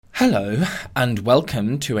Hello, and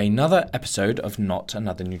welcome to another episode of Not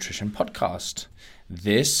Another Nutrition Podcast.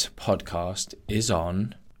 This podcast is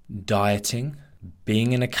on dieting,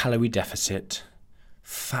 being in a calorie deficit,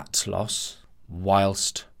 fat loss,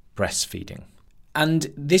 whilst breastfeeding.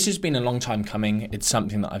 And this has been a long time coming. It's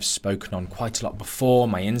something that I've spoken on quite a lot before,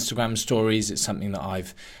 my Instagram stories. It's something that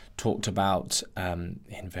I've talked about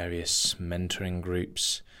in various mentoring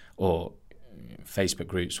groups or Facebook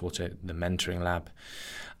groups, the Mentoring Lab.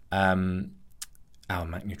 Our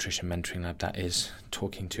Mac Nutrition Mentoring Lab, that is,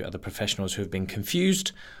 talking to other professionals who have been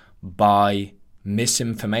confused by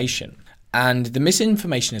misinformation. And the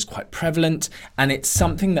misinformation is quite prevalent, and it's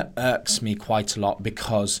something that irks me quite a lot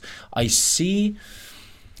because I see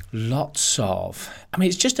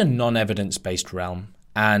it's just a non-evidence-based realm,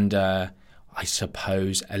 and I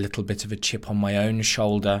suppose a little bit of a chip on my own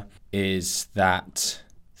shoulder is that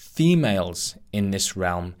females in this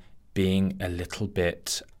realm being a little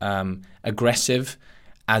bit aggressive,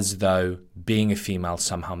 as though being a female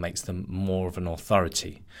somehow makes them more of an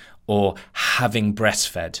authority, or having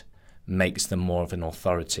breastfed makes them more of an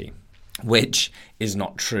authority, which is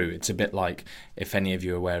not true. It's a bit like, if any of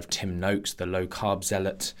you are aware of Tim Noakes, the low-carb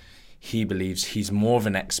zealot, he believes he's more of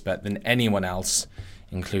an expert than anyone else,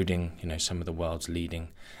 including, some of the world's leading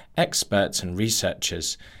experts and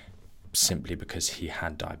researchers, simply because he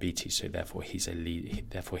had diabetes, so therefore he's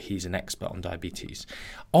an expert on diabetes.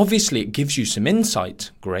 Obviously, it gives you some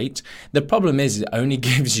insight, great. The problem is it only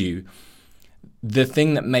gives you the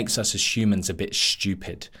thing that makes us as humans a bit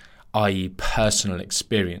stupid, i.e. personal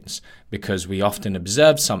experience, because we often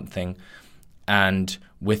observe something and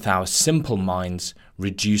with our simple minds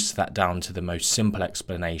reduce that down to the most simple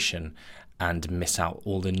explanation and miss out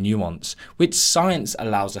all the nuance, which science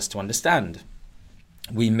allows us to understand.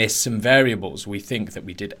 We miss some variables. We think that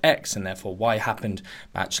we did X and therefore Y happened,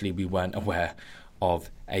 but actually we weren't aware of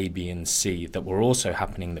A, B, and C that were also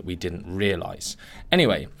happening that we didn't realize.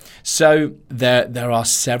 Anyway, so there are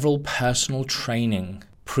several personal training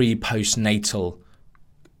pre-postnatal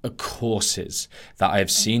courses that I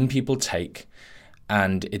have seen people take,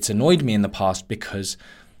 and it's annoyed me in the past because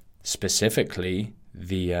specifically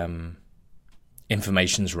the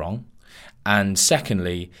information's wrong, and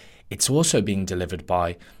secondly, it's also being delivered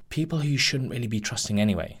by people who you shouldn't really be trusting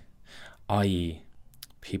anyway, i.e.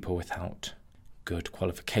 people without good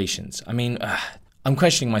qualifications. I'm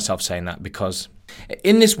questioning myself saying that because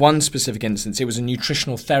in this one specific instance, it was a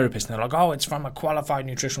nutritional therapist. And they're like, oh, it's from a qualified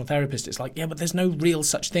nutritional therapist. It's like, yeah, but there's no real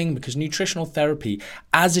such thing because nutritional therapy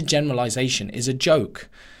as a generalization is a joke.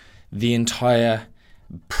 The entire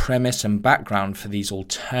premise and background for these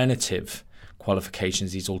alternative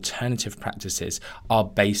qualifications, these alternative practices are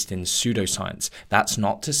based in pseudoscience. That's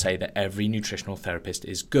not to say that every nutritional therapist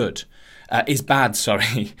is bad.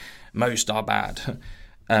 Most are bad.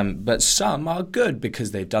 But some are good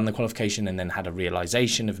because they've done the qualification and then had a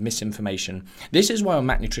realization of misinformation. This is why on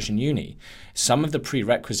Mac Nutrition Uni, some of the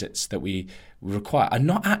prerequisites that we require are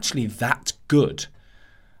not actually that good.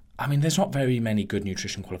 There's not very many good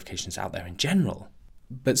nutrition qualifications out there in general,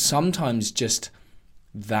 but sometimes just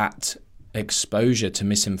that exposure to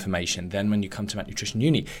misinformation, then when you come to Mac Nutrition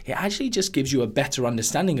Uni, it actually just gives you a better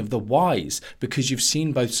understanding of the whys because you've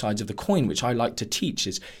seen both sides of the coin, which I like to teach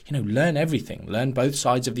is, learn everything, learn both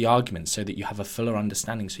sides of the argument so that you have a fuller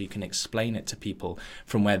understanding so you can explain it to people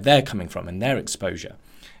from where they're coming from and their exposure.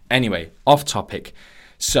 Anyway, off topic.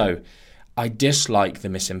 So I dislike the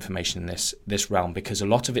misinformation in this realm because a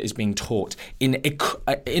lot of it is being taught in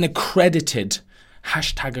accredited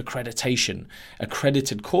 #accreditation,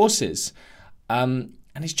 accredited courses, and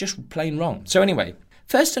it's just plain wrong. So anyway,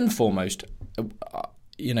 first and foremost,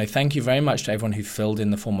 thank you very much to everyone who filled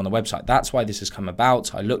in the form on the website. That's why this has come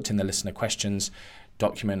about. I looked in the listener questions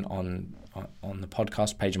document on the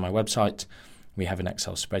podcast page on my website. We have an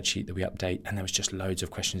Excel spreadsheet that we update, and there was just loads of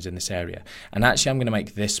questions in this area. And actually, I'm going to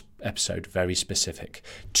make this episode very specific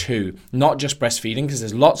to not just breastfeeding, because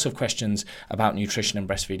there's lots of questions about nutrition and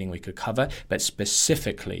breastfeeding we could cover, but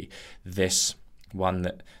specifically this one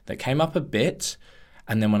that came up a bit.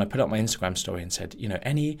 And then when I put up my Instagram story and said,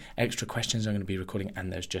 any extra questions I'm going to be recording,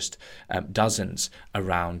 and there's just dozens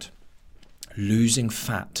around losing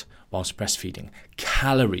fat whilst breastfeeding,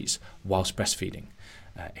 calories whilst breastfeeding,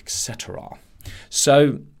 etc.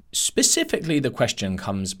 So specifically, the question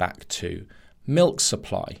comes back to milk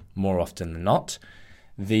supply more often than not,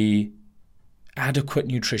 the adequate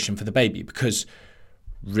nutrition for the baby, because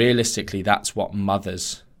realistically, that's what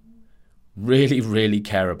mothers really, really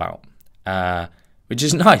care about, which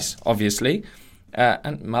is nice, obviously.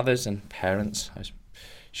 And mothers and parents, I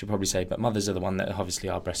should probably say, but mothers are the one that obviously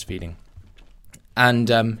are breastfeeding.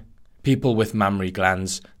 And People with mammary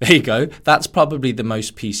glands. There you go. That's probably the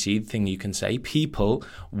most PC thing you can say. People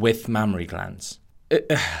with mammary glands.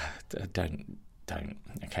 Don't.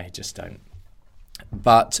 Okay, just don't.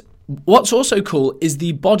 But what's also cool is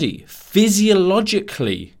the body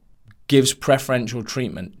physiologically gives preferential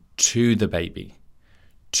treatment to the baby,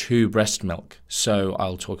 to breast milk. So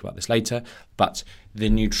I'll talk about this later, but the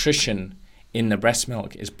nutrition in the breast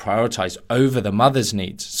milk is prioritized over the mother's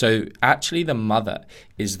needs. So actually the mother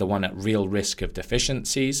is the one at real risk of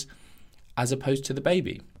deficiencies as opposed to the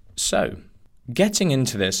baby. So getting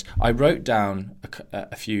into this, I wrote down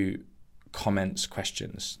a few comments,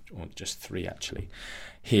 questions, or just 3 actually,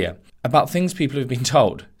 here, about things people have been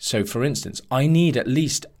told. So for instance, I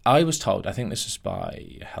was told, I think this was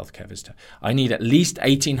by a healthcare visitor, I need at least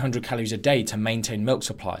 1,800 calories a day to maintain milk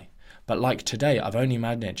supply. But like today, I've only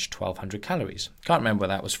managed 1,200 calories. Can't remember where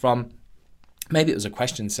that was from. Maybe it was a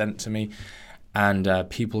question sent to me, and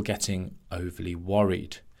people getting overly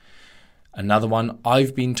worried. Another one,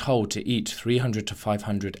 I've been told to eat 300 to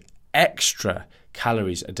 500 extra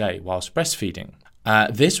calories a day whilst breastfeeding.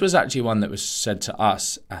 This was actually one that was said to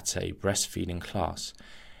us at a breastfeeding class.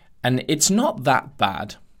 And it's not that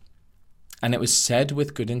bad. And it was said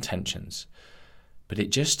with good intentions. But it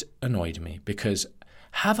just annoyed me because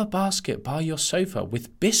have a basket by your sofa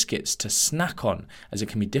with biscuits to snack on, as it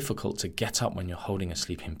can be difficult to get up when you're holding a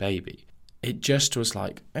sleeping baby. It just was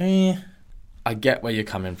like, I get where you're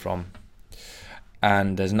coming from.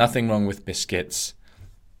 And there's nothing wrong with biscuits,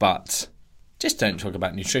 but just don't talk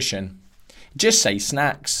about nutrition. Just say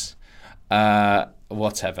snacks,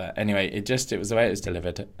 whatever. Anyway, it was the way it was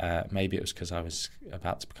delivered. Maybe it was because I was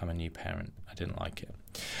about to become a new parent. I didn't like it.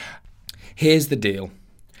 Here's the deal.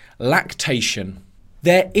 Lactation.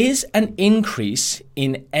 There is an increase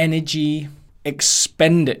in energy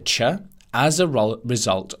expenditure as a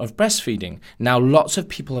result of breastfeeding. Now, lots of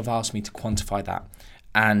people have asked me to quantify that,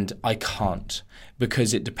 and I can't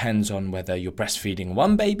because it depends on whether you're breastfeeding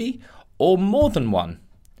one baby or more than one.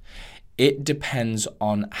 It depends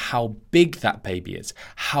on how big that baby is,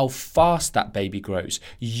 how fast that baby grows,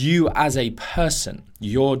 you as a person,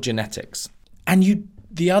 your genetics. And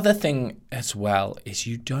the other thing as well is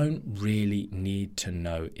you don't really need to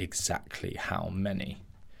know exactly how many,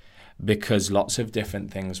 because lots of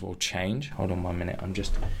different things will change. Hold on 1 minute.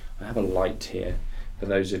 I have a light here for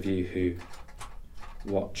those of you who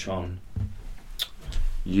watch on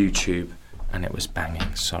YouTube, and it was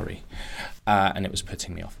banging, sorry. And it was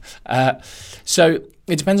putting me off. So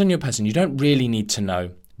it depends on your person. You don't really need to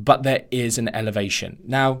know, but there is an elevation.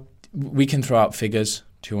 Now, we can throw out figures,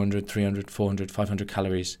 200, 300, 400, 500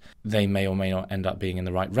 calories. They may or may not end up being in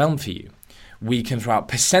the right realm for you. We can throw out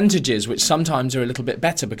percentages, which sometimes are a little bit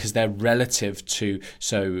better because they're relative to,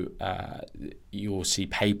 you'll see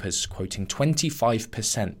papers quoting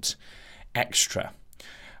 25% extra,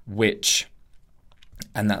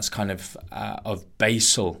 and that's kind of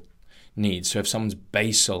basal needs. So if someone's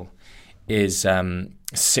basal is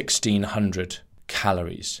 1,600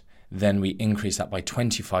 calories, then we increase that by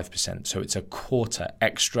 25%. So it's a quarter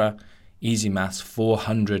extra, easy maths,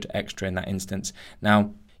 400 extra in that instance.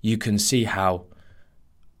 Now, you can see how,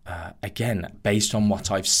 again, based on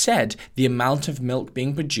what I've said, the amount of milk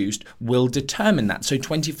being produced will determine that. So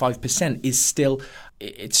 25% is still,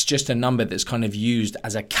 it's just a number that's kind of used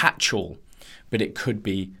as a catch-all, but it could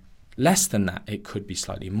be less than that. It could be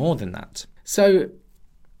slightly more than that. So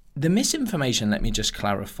the misinformation, let me just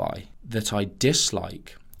clarify, that I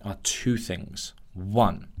dislike are 2 things.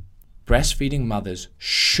 1, breastfeeding mothers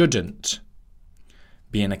shouldn't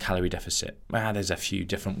be in a calorie deficit. There's a few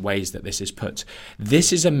different ways that this is put.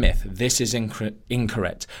 This is a myth. This is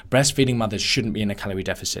incorrect. Breastfeeding mothers shouldn't be in a calorie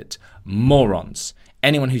deficit. Morons.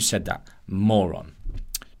 Anyone who said that, moron.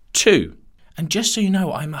 2, and just so you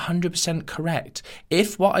know, I'm 100% correct.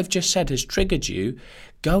 If what I've just said has triggered you,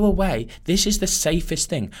 go away. This is the safest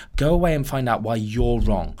thing. Go away and find out why you're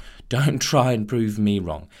wrong. Don't try and prove me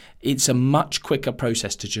wrong. It's a much quicker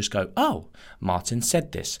process to just go, oh, Martin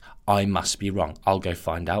said this. I must be wrong. I'll go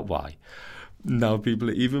find out why. Now people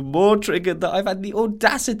are even more triggered that I've had the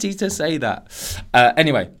audacity to say that.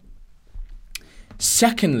 Anyway.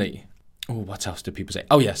 Secondly, what else do people say?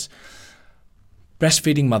 Oh, yes.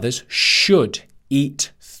 Breastfeeding mothers should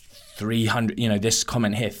eat 300, this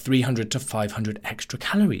comment here, 300 to 500 extra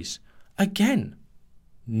calories. Again,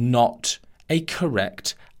 not a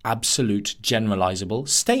correct, absolute, generalizable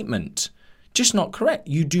statement. Just not correct.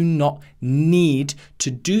 You do not need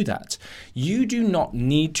to do that. You do not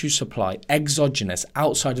need to supply exogenous,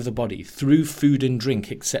 outside of the body, through food and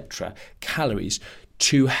drink, etc., calories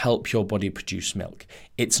to help your body produce milk.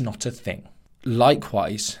 It's not a thing.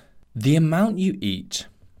 Likewise, the amount you eat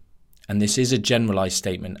and this is a generalized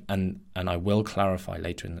statement, and I will clarify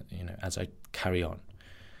later as I carry on,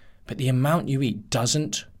 but the amount you eat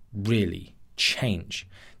doesn't really change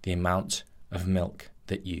the amount of milk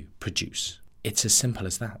that you produce. It's as simple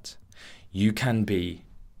as that. You can be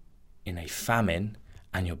in a famine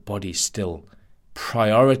and your body still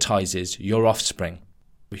prioritizes your offspring.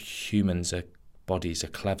 Bodies are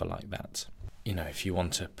clever like that. If you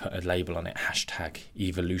want to put a label on it,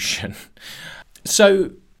 #evolution.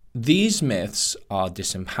 So these myths are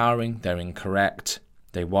disempowering, they're incorrect,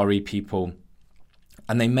 they worry people,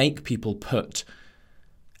 and they make people put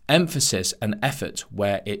emphasis and effort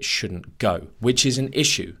where it shouldn't go, which is an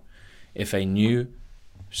issue. If a new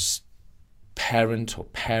parent or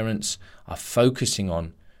parents are focusing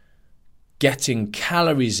on getting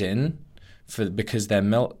calories in because their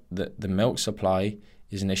the milk supply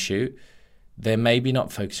is an issue, they're maybe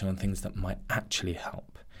not focusing on things that might actually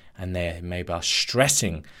help, and they maybe are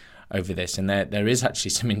stressing over this. And there is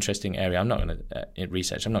actually some interesting area. I'm not going to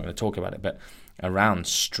research. I'm not going to talk about it, but around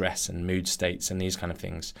stress and mood states and these kind of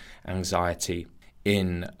things, anxiety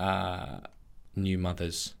in new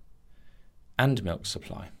mothers and milk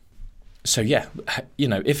supply. So yeah,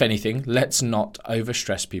 if anything, let's not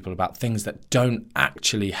overstress people about things that don't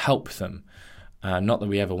actually help them. Not that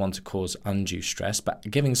we ever want to cause undue stress, but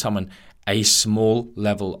giving someone a small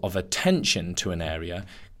level of attention to an area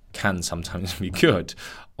can sometimes be good,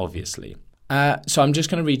 obviously. So I'm just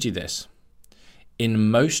going to read you this.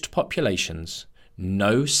 In most populations,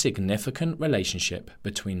 no significant relationship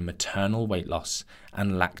between maternal weight loss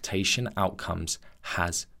and lactation outcomes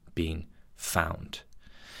has been found.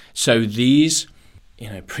 So these,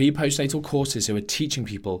 pre-postnatal courses who are teaching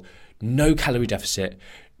people no calorie deficit,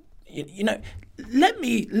 let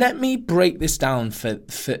me break this down for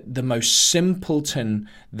the most simpleton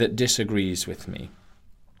that disagrees with me.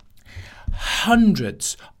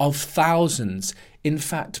 Hundreds of thousands, in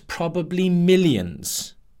fact, probably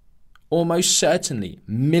millions, almost certainly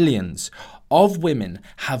millions of women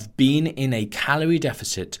have been in a calorie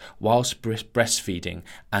deficit whilst breastfeeding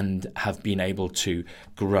and have been able to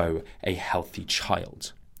grow a healthy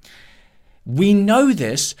child. We know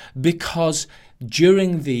this because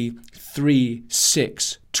during the 3,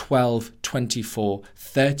 6, 12, 24,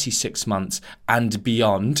 36 months and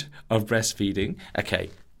beyond of breastfeeding, okay,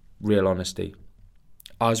 real honesty,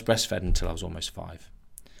 I was breastfed until I was almost 5.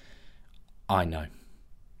 I know.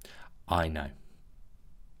 I know.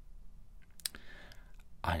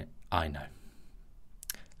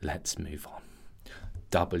 Let's move on.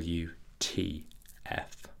 WTF.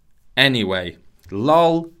 Anyway,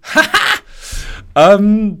 lol.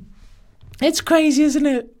 It's crazy, isn't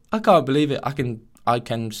it? I can't believe it. I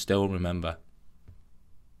can still remember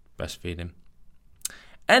breastfeeding.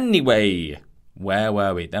 Anyway, where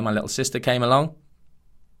were we? Then my little sister came along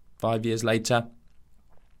 5 years later.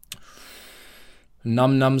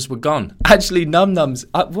 Num-nums were gone. Actually, num-nums.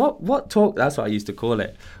 What talk? That's what I used to call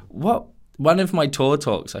it. One of my tour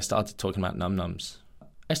talks, I started talking about num-nums.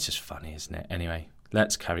 It's just funny, isn't it? Anyway,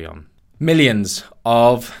 let's carry on. Millions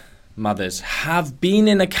of mothers have been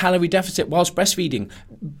in a calorie deficit whilst breastfeeding.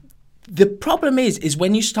 The problem is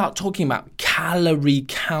when you start talking about calorie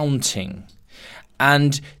counting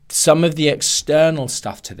and some of the external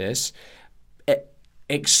stuff to this,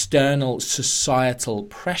 external societal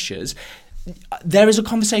pressures, there is a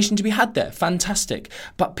conversation to be had there. Fantastic.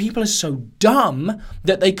 But people are so dumb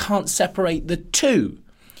that they can't separate the two.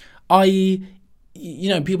 I.e.,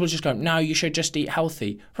 people just go, no, you should just eat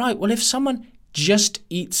healthy. Right, well, if someone just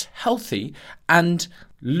eats healthy and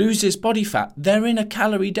loses body fat, they're in a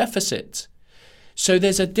calorie deficit. So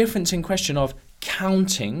there's a difference in question of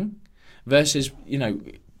counting versus,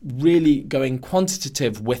 really going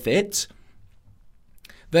quantitative with it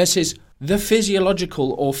versus the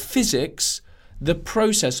physiological or physics, the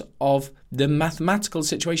process of the mathematical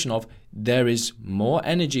situation of there is more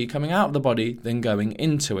energy coming out of the body than going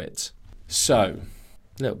into it. So,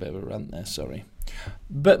 a little bit of a rant there, sorry.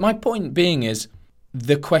 But my point being is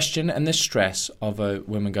the question and the stress of a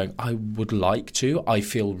woman going, I would like to, I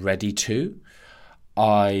feel ready to,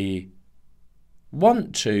 I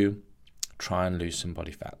want to try and lose some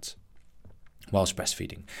body fat whilst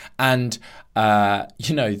breastfeeding. And,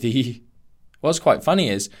 what's quite funny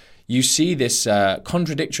is you see this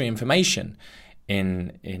contradictory information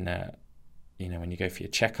in when you go for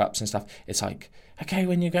your checkups and stuff. It's like, okay,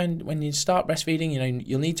 when you start breastfeeding,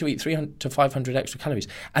 you'll need to eat 300 to 500 extra calories.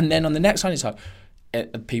 And then on the next line, it's like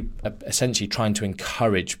people essentially trying to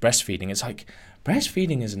encourage breastfeeding. It's like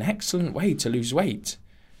breastfeeding is an excellent way to lose weight.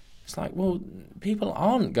 It's like, well, people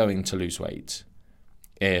aren't going to lose weight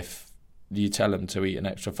if you tell them to eat an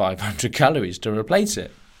extra 500 calories to replace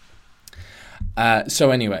it.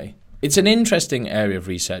 So anyway, it's an interesting area of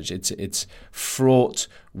research. It's fraught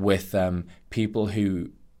with people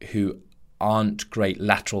who aren't great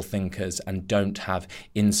lateral thinkers and don't have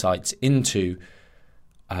insights into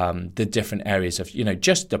the different areas of,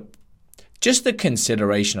 just the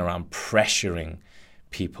consideration around pressuring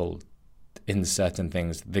people in certain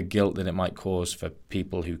things, the guilt that it might cause for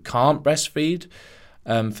people who can't breastfeed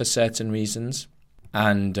for certain reasons.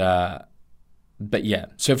 But yeah,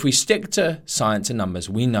 so if we stick to science and numbers,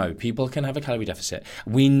 we know people can have a calorie deficit.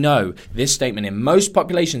 We know this statement: in most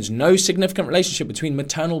populations, no significant relationship between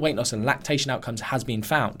maternal weight loss and lactation outcomes has been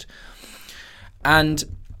found. And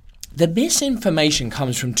the misinformation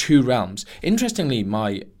comes from two realms. Interestingly,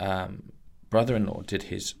 my brother-in-law did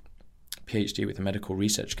his PhD with the Medical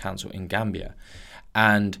Research Council in Gambia,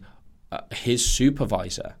 and his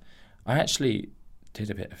supervisor, I actually did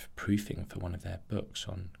a bit of proofing for one of their books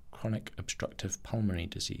on chronic obstructive pulmonary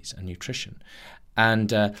disease and nutrition.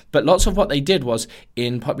 But lots of what they did was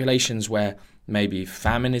in populations where maybe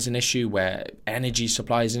famine is an issue, where energy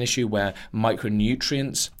supply is an issue, where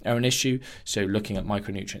micronutrients are an issue. So looking at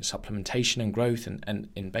micronutrient supplementation and growth and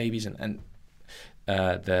in babies and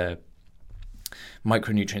the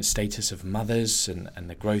micronutrient status of mothers and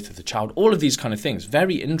the growth of the child, all of these kind of things.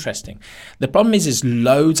 Very interesting. The problem is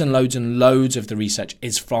loads and loads and loads of the research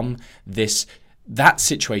is from that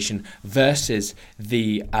situation versus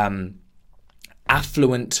the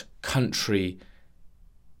affluent country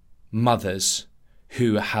mothers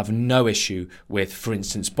who have no issue with, for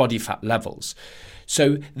instance, body fat levels.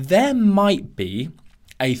 So there might be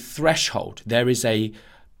a threshold. There is a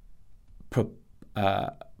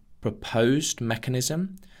proposed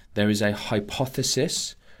mechanism. There is a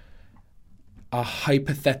hypothesis, a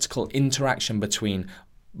hypothetical interaction between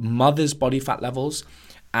mother's body fat levels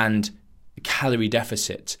and calorie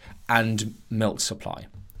deficit and milk supply.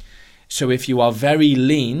 So if you are very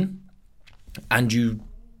lean and you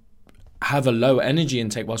have a low energy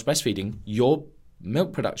intake whilst breastfeeding, your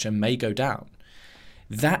milk production may go down.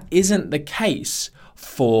 That isn't the case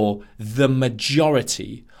for the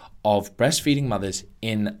majority of breastfeeding mothers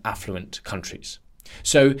in affluent countries.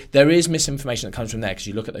 So there is misinformation that comes from there because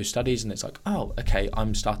you look at those studies and it's like, oh, okay,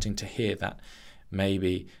 I'm starting to hear that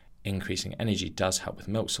maybe increasing energy does help with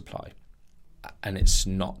milk supply. And it's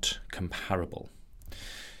not comparable.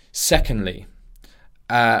 Secondly,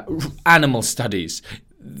 animal studies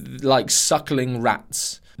like suckling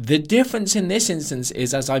rats. The difference in this instance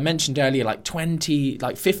is, as I mentioned earlier, like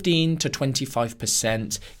 15 to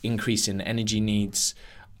 25% increase in energy needs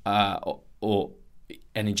or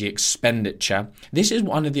energy expenditure. This is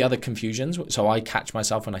one of the other confusions. So I catch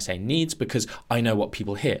myself when I say needs because I know what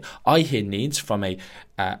people hear. I hear needs from a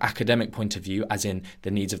academic point of view, as in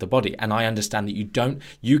the needs of the body. And I understand that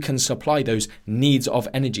you can supply those needs of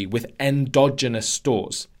energy with endogenous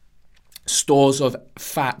stores of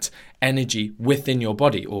fat, energy within your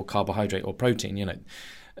body, or carbohydrate or protein.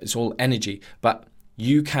 It's all energy, but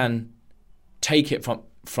you can take it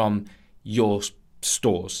from your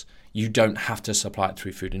stores. You don't have to supply it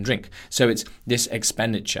through food and drink. So it's this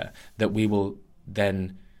expenditure that we will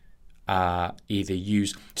then either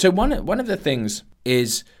use. So one of the things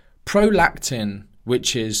is prolactin,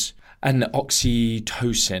 which is, and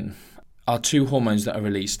oxytocin are two hormones that are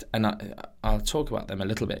released. And I'll talk about them a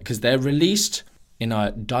little bit because they're released in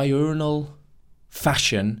a diurnal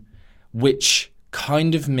fashion, which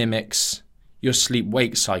kind of mimics your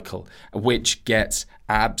sleep-wake cycle, which gets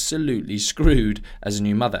absolutely screwed as a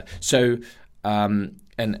new mother. So an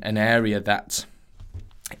area that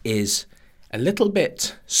is a little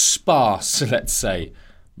bit sparse, let's say,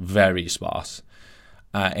 very sparse,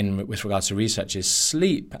 with regards to research is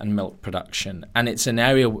sleep and milk production. And it's an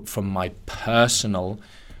area from my personal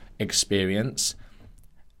experience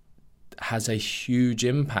has a huge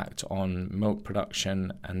impact on milk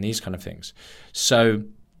production and these kind of things. So,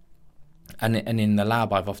 and in the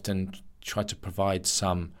lab, I've often tried to provide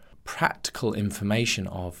some practical information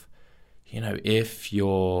of, if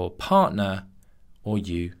your partner or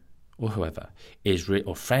you or whoever is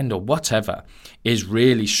or friend or whatever is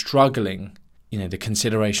really struggling, the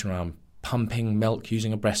consideration around pumping milk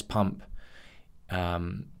using a breast pump,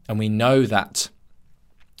 and we know that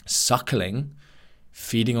suckling,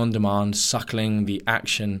 feeding on demand, suckling, the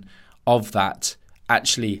action of that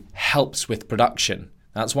actually helps with production.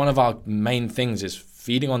 That's one of our main things, is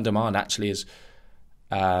feeding on demand actually is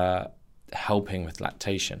helping with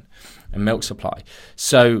lactation and milk supply.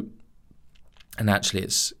 So, and actually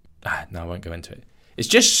it's, no, I won't go into it. It's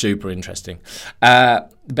just super interesting. But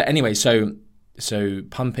anyway, so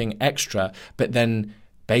pumping extra, but then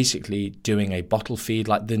basically doing a bottle feed,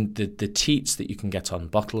 like the teats that you can get on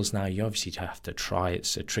bottles now. You obviously have to try.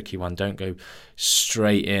 It's a tricky one. Don't go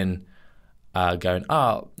straight in going,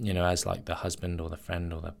 as like the husband or the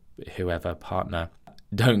friend or the whoever partner.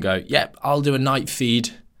 Don't go, yep, I'll do a night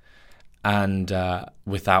feed, and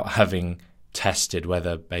without having tested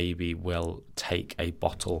whether baby will take a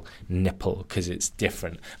bottle nipple, because it's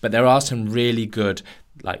different. But there are some really good,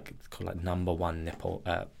 called number one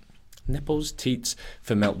nipples, teats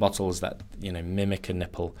for milk bottles that mimic a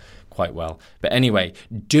nipple quite well. But anyway,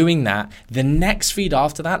 doing that, the next feed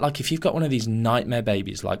after that, like if you've got one of these nightmare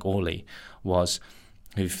babies like Orly was,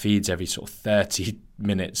 who feeds every sort of 30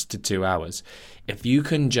 minutes to 2 hours, if you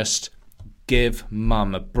can just give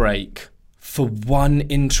mum a break for one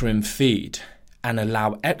interim feed and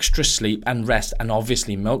allow extra sleep and rest and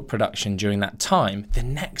obviously milk production during that time, the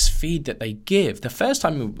next feed that they give, the first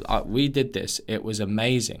time we did this, it was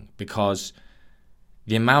amazing, because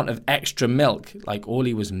the amount of extra milk, like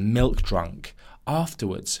Orly was milk drunk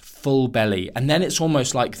afterwards, full belly. And then it's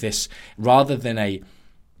almost like this, rather than a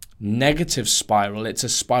negative spiral, it's a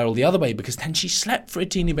spiral the other way, because then she slept for a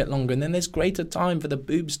teeny bit longer, and then there's greater time for the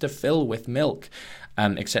boobs to fill with milk,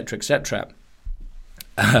 etc., etc.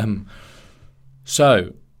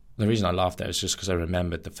 So the reason I laughed there is just because I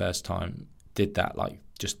remembered the first time did that, like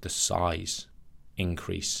just the size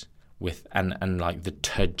increase with and like the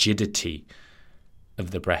turgidity of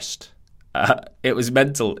the breast. It was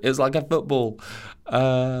mental. It was like a football.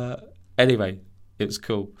 Anyway, it was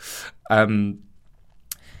cool.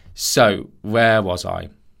 So where was I?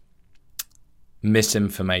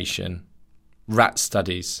 Misinformation, rat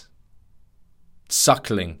studies,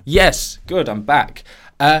 suckling. Yes, good, I'm back.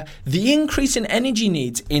 The increase in energy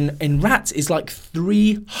needs in rats is like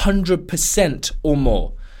 300% or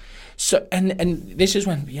more. So, and this is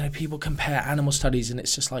when people compare animal studies, and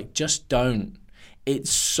it's just like, just don't.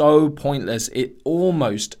 It's so pointless. It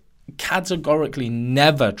almost categorically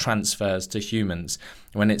never transfers to humans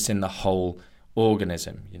when it's in the whole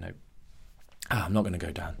organism. I'm not going to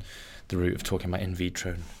go down the route of talking about in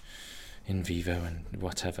vitro and in vivo and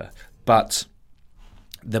whatever. But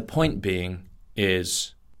the point being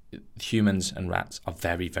is humans and rats are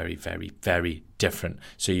very, very, very, very different.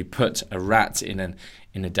 So you put a rat in a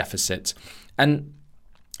deficit, and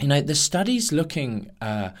the studies looking.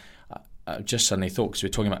 Just suddenly thought, because we're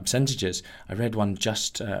talking about percentages, I read one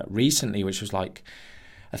just recently, which was like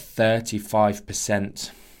a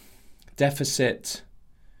 35% deficit,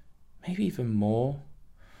 maybe even more.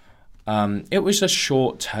 It was a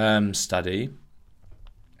short-term study.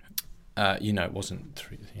 It wasn't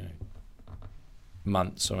 3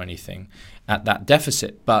 months or anything at that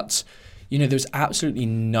deficit, but there was absolutely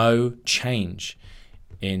no change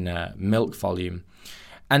in milk volume.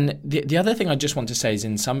 And the other thing I just want to say is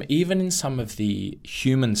even in some of the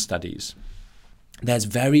human studies, there's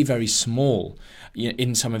very, very small,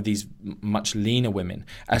 in some of these much leaner women,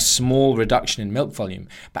 a small reduction in milk volume.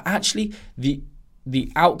 But actually the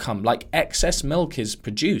outcome, like excess milk is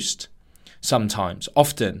produced sometimes,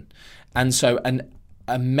 often. And so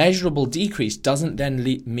a measurable decrease doesn't then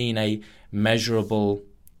mean a measurable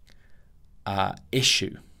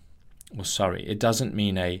issue. It doesn't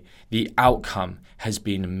mean the outcome has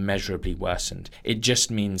been measurably worsened. It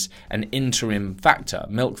just means an interim factor,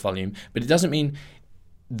 milk volume, but it doesn't mean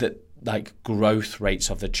that like growth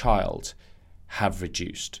rates of the child have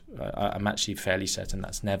reduced. I'm actually fairly certain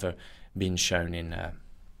that's never been shown in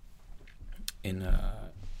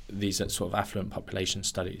these sort of affluent population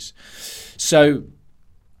studies. So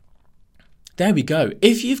there we go.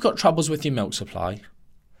 If you've got troubles with your milk supply,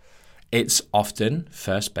 it's often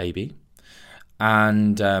first baby.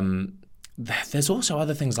 And there's also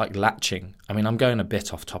other things like latching. I mean, I'm going a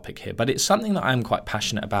bit off topic here, but it's something that I'm quite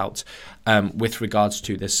passionate about with regards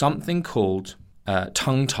to. There's something called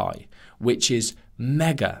tongue tie, which is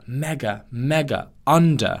mega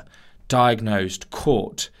under-diagnosed,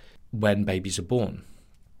 caught when babies are born.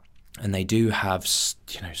 And they do have,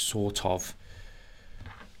 sort of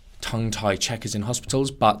tongue tie checkers in hospitals,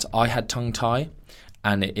 but I had tongue tie,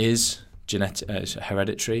 and it is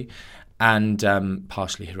hereditary, and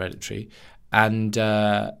partially hereditary. And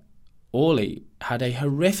Orly had a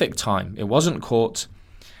horrific time. It wasn't caught,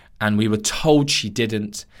 and we were told she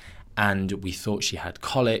didn't, and we thought she had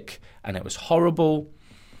colic, and it was horrible,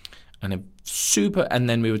 and and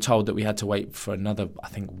then we were told that we had to wait for another, I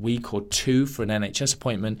think, week or two for an NHS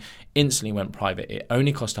appointment. Instantly went private. It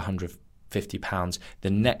only cost £150. The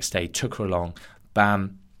next day, took her along,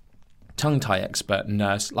 bam, tongue tie expert,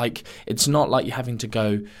 nurse. Like, it's not like you're having to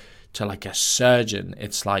go to like a surgeon.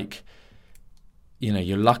 It's like,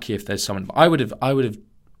 you're lucky if there's someone. I would have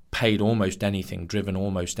paid almost anything, driven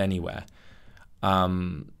almost anywhere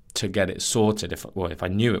to get it sorted. If I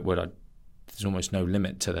knew it would, there's almost no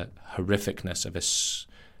limit to the horrificness of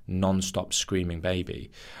a non-stop screaming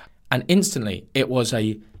baby. And instantly, it was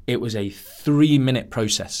a 3-minute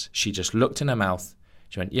process. She just looked in her mouth.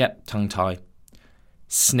 She went, yep, tongue tie,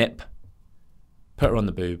 snip, put her on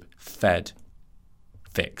the boob, fed,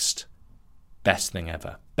 fixed. Best thing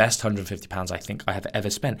ever. Best £150 I think I have ever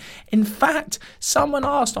spent. In fact, someone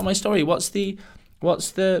asked on my story, what's the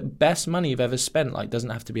best money you've ever spent? Like, doesn't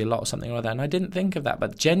have to be a lot or something like that. And I didn't think of that,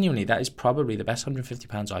 but genuinely, that is probably the best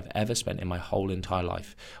 £150 I've ever spent in my whole entire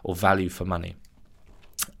life, or value for money.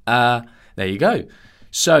 There you go.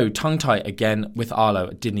 So, tongue tie again with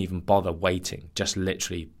Arlo. Didn't even bother waiting. Just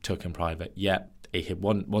literally took in private. Yep, it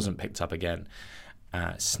wasn't picked up again.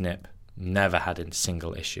 Snip. Never had a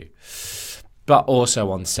single issue. But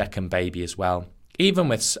also on second baby as well. Even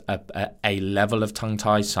with a level of tongue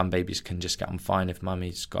tie, some babies can just get on fine if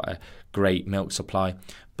mummy's got a great milk supply.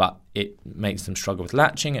 But it makes them struggle with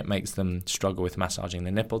latching. It makes them struggle with massaging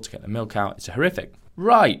the nipple to get the milk out. It's horrific.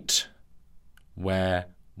 Right. Where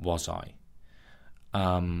was I?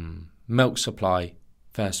 Milk supply,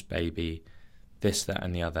 first baby, this, that,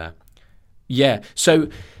 and the other. Yeah, so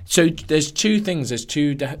there's two things. There's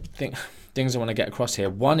two things I want to get across here.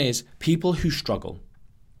 One is people who struggle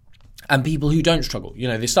and people who don't struggle. You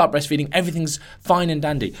know, they start breastfeeding, everything's fine and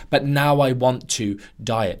dandy, but now I want to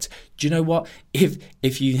diet. Do you know what?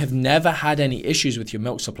 If you have never had any issues with your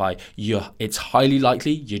milk supply, it's highly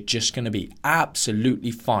likely you're just going to be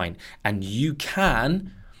absolutely fine. And you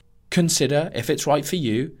can consider, if it's right for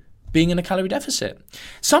you, being in a calorie deficit.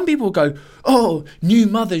 Some people go, oh, new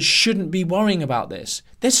mothers shouldn't be worrying about this.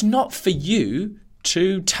 That's not for you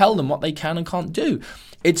to tell them what they can and can't do.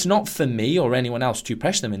 It's not for me or anyone else to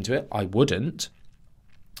pressure them into it. I wouldn't.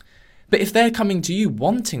 But if they're coming to you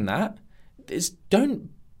wanting that, don't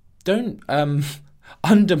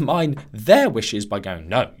undermine their wishes by going,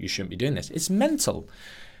 no, you shouldn't be doing this. It's mental.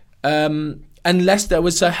 Unless there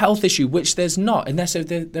was a health issue, which there's not. Unless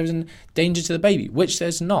there's a danger to the baby, which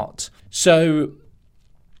there's not. So,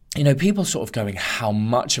 you know, people sort of going, how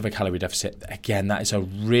much of a calorie deficit? Again, that is a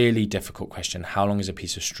really difficult question. How long is a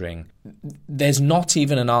piece of string? There's not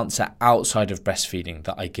even an answer outside of breastfeeding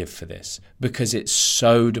that I give for this, because it's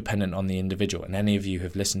so dependent on the individual. And any of you who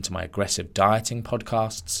have listened to my aggressive dieting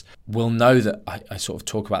podcasts will know that I sort of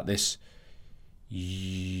talk about this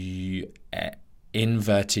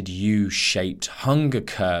inverted U-shaped hunger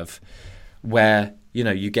curve where, you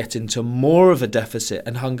know, you get into more of a deficit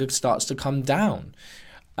and hunger starts to come down.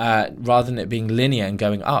 Rather than it being linear and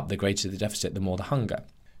going up, the greater the deficit, the more the hunger.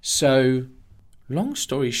 So, long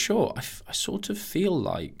story short, I sort of feel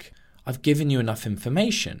like I've given you enough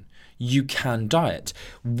information. You can diet.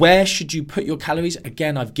 Where should you put your calories?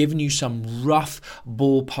 Again, I've given you some rough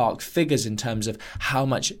ballpark figures in terms of how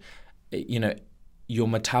much, you know, your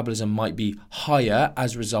metabolism might be higher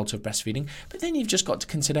as a result of breastfeeding. But then you've just got to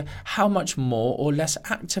consider how much more or less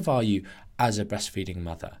active are you as a breastfeeding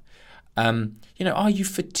mother. You know, are you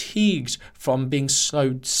fatigued from being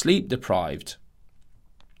so sleep deprived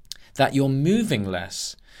that you're moving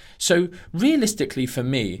less? So realistically for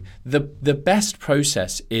me, the best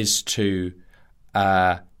process is to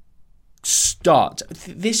start.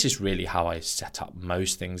 This is really how I set up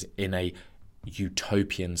most things in a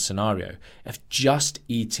utopian scenario of just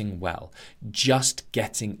eating well, just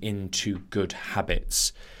getting into good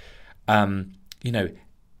habits. You know,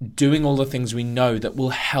 doing all the things we know that will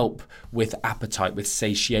help with appetite, with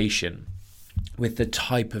satiation, with the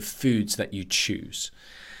type of foods that you choose,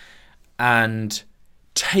 and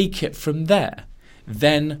take it from there.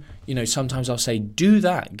 Then, you know, sometimes I'll say, do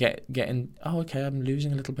that, get in, oh, okay, I'm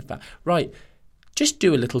losing a little bit of fat. Right, just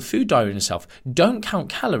do a little food diary on yourself. Don't count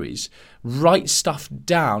calories. Write stuff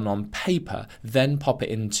down on paper, then pop it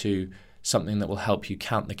into something that will help you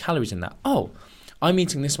count the calories in that. Oh, I'm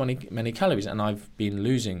eating this many calories and I've been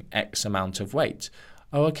losing X amount of weight.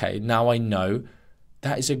 Oh, okay, now I know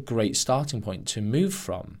that is a great starting point to move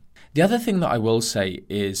from. The other thing that I will say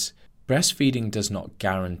is breastfeeding does not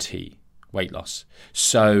guarantee weight loss.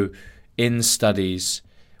 So in studies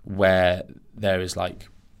where there is like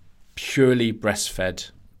purely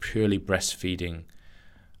breastfeeding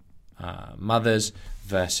mothers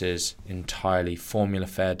versus entirely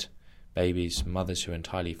formula-fed babies, mothers who are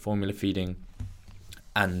entirely formula feeding,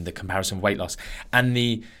 and the comparison of weight loss. And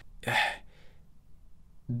the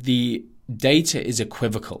data is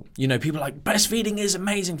equivocal. You know, people are like, breastfeeding is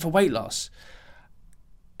amazing for weight loss.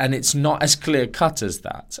 And it's not as clear cut as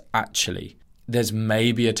that, actually. there's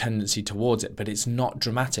maybe a tendency towards it, but it's not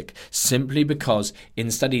dramatic, simply because in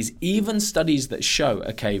studies, even studies that show,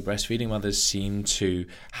 okay, breastfeeding mothers seem to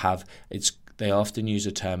have, they often use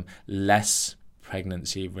a term, less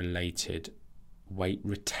pregnancy-related weight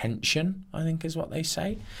retention, I think is what they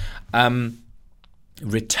say.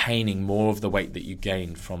 Retaining more of the weight that you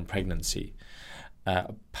gained from pregnancy.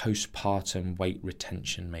 Postpartum weight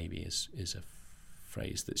retention maybe is a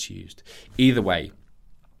phrase that's used. Either way,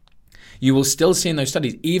 you will still see in those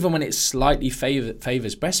studies, even when it slightly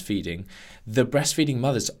favors breastfeeding, the breastfeeding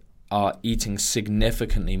mothers are eating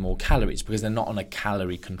significantly more calories because they're not on a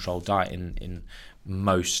calorie-controlled diet in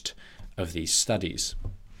most of these studies.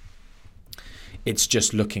 It's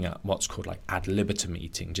just looking at what's called like ad libitum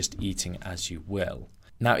eating, just eating as you will.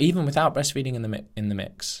 Now, even without breastfeeding in the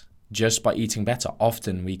mix, just by eating better,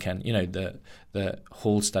 often we can, the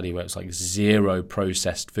Hall study where it's like 0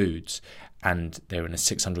 processed foods and they're in a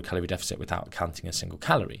 600 calorie deficit without counting a single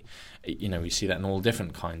calorie. We see that in all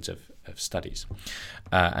different kinds of studies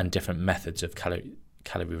and different methods of calorie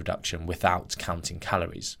reduction without counting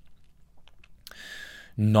calories.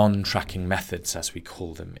 Non-tracking methods, as we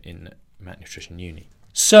call them in Nutrition Uni.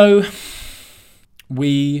 So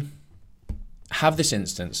we have this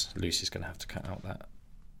instance. Lucy's going to have to cut out that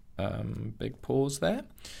big pause there.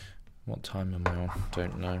 What time am I on?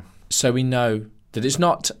 Don't know. So we know that it's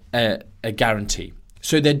not a guarantee.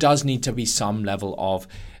 So there does need to be some level of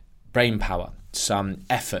brain power, some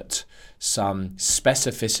effort, some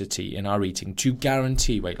specificity in our eating to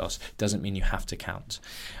guarantee weight loss. Doesn't mean you have to count.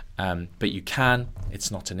 But you can.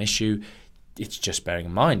 It's not an issue. It's just bearing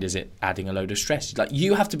in mind, is it adding a load of stress? Like,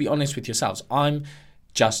 you have to be honest with yourselves. I'm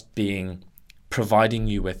just providing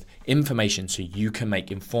you with information so you can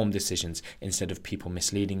make informed decisions instead of people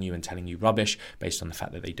misleading you and telling you rubbish based on the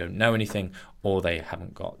fact that they don't know anything or they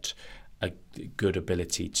haven't got a good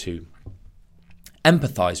ability to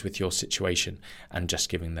empathize with your situation and just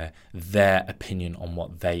giving their opinion on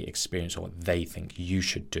what they experience or what they think you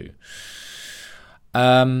should do.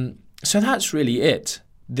 So that's really it.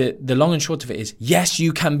 The long and short of it is, yes,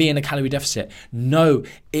 you can be in a calorie deficit. No,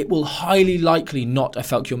 it will highly likely not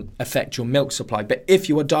affect your milk supply. But if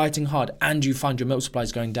you are dieting hard and you find your milk supply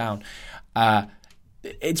is going down,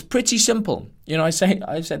 it's pretty simple. I've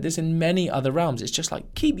said this in many other realms. It's just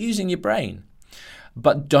like, keep using your brain,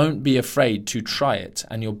 but don't be afraid to try it,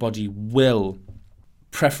 and your body will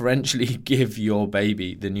preferentially give your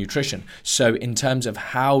baby the nutrition. So in terms of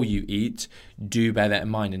how you eat, do bear that in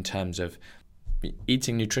mind in terms of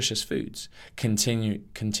eating nutritious foods,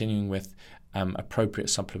 continuing with appropriate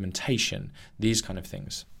supplementation, these kind of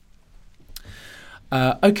things.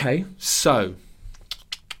 Okay, so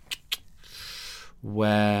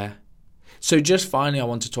just finally, I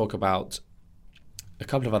want to talk about a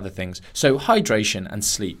couple of other things. So hydration and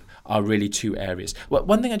sleep are really two areas. Well,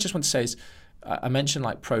 one thing I just want to say is, I mentioned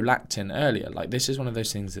like prolactin earlier. Like, this is one of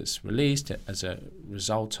those things that's released as a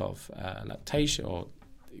result of lactation, or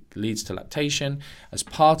leads to lactation as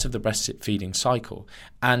part of the breastfeeding cycle.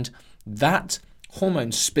 And that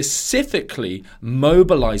hormone specifically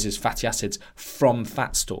mobilizes fatty acids from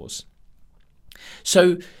fat stores.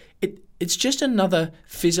 So it's just another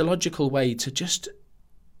physiological way to just,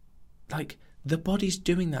 like, the body's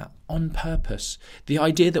doing that on purpose. The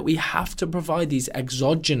idea that we have to provide these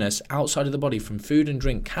exogenous, outside of the body, from food and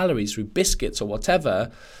drink, calories through biscuits or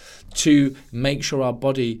whatever, to make sure our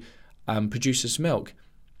body produces milk.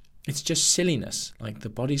 It's just silliness. Like, the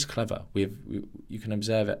body's clever. You can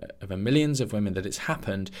observe it over millions of women that it's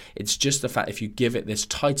happened. It's just the fact, if you give it this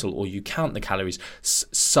title or you count the calories,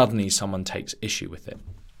 suddenly someone takes issue with it.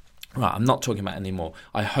 Right, I'm not talking about it anymore.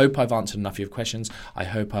 I hope I've answered enough of your questions. I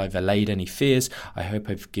hope I've allayed any fears. I hope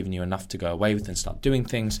I've given you enough to go away with and start doing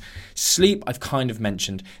things. Sleep, I've kind of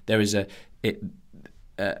mentioned. There is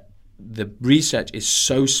the research is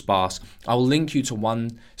so sparse. I'll link you to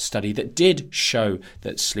one study that did show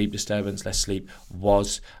that sleep disturbance, less sleep,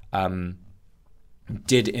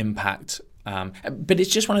 did impact. But it's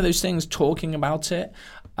just one of those things, talking about it.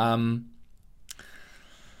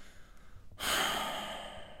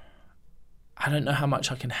 I don't know how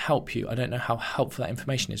much I can help you. I don't know how helpful that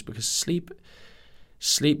information is, because sleep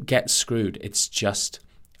gets screwed. It's just,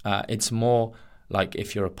 it's more like,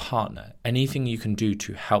 if you're a partner, anything you can do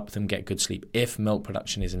to help them get good sleep. If milk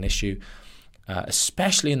production is an issue,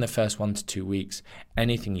 especially in the first 1 to 2 weeks,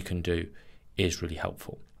 anything you can do is really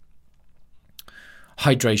helpful.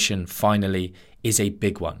 Hydration, finally, is a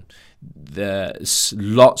big one.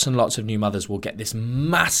 Lots and lots of new mothers will get this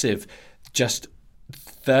massive just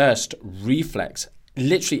thirst reflex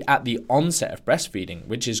literally at the onset of breastfeeding,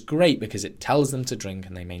 which is great because it tells them to drink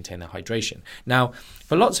and they maintain their hydration. Now,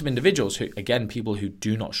 for lots of individuals who, again, people who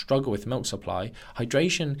do not struggle with milk supply,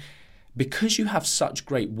 hydration, because you have such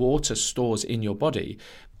great water stores in your body,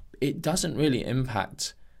 it doesn't really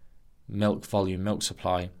impact milk volume, milk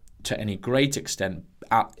supply to any great extent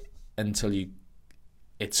until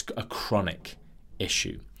it's a chronic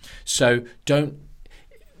issue. So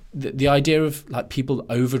the idea of like people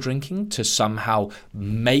over drinking to somehow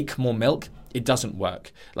make more milk, it doesn't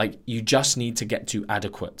work. Like, you just need to get to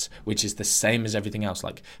adequate, which is the same as everything else.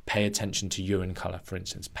 Like, pay attention to urine color, for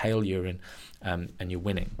instance, pale urine, and you're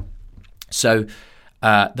winning. So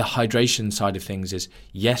the hydration side of things is,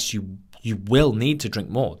 yes, you will need to drink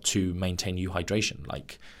more to maintain euhydration.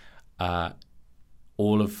 Like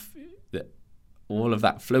all of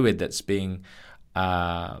that fluid that's being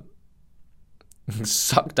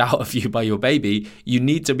sucked out of you by your baby, you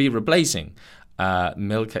need to be replacing.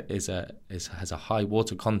 Milk has a high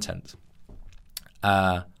water content,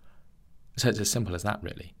 so it's as simple as that,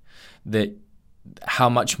 really. How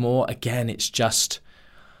much more? Again, it's just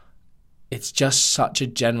such a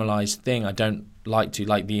generalized thing. I don't like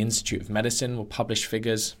the Institute of Medicine will publish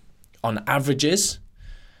figures on averages.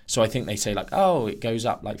 So I think they say it goes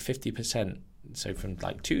up 50%. So from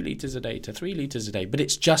 2 liters a day to 3 liters a day. But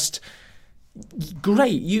it's just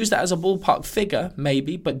great. Use that as a ballpark figure,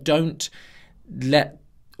 maybe, but don't let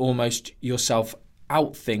almost yourself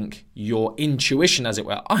outthink your intuition, as it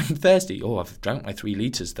were. I'm thirsty. Oh, I've drank my 3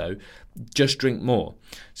 liters though. Just drink more.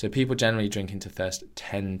 So people generally drinking to thirst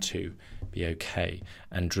tend to be okay,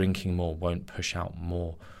 and drinking more won't push out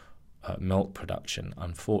more milk production,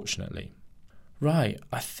 unfortunately. Right,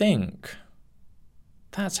 I think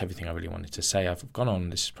that's everything I really wanted to say. I've gone on.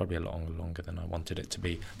 This is probably a lot longer than I wanted it to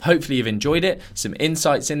be. Hopefully you've enjoyed it. Some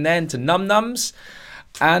insights in there into num-nums.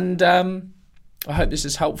 And I hope this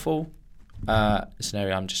is helpful. It's an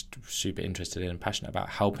area I'm just super interested in and passionate about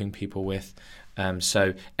helping people with.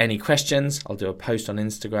 So any questions, I'll do a post on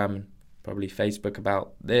Instagram, probably Facebook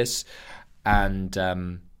about this. And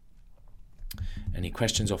any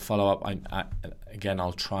questions or follow-up,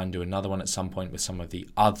 I'll try and do another one at some point with some of the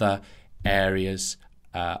other areas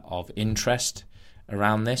of interest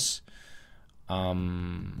around this.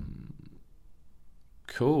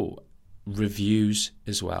 Cool. Reviews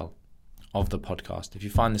as well of the podcast. If you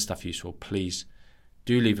find this stuff useful, please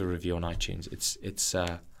do leave a review on iTunes. It's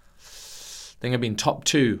I think I've been top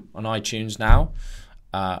 2 on iTunes now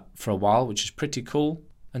for a while, which is pretty cool.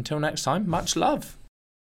 Until next time, much love.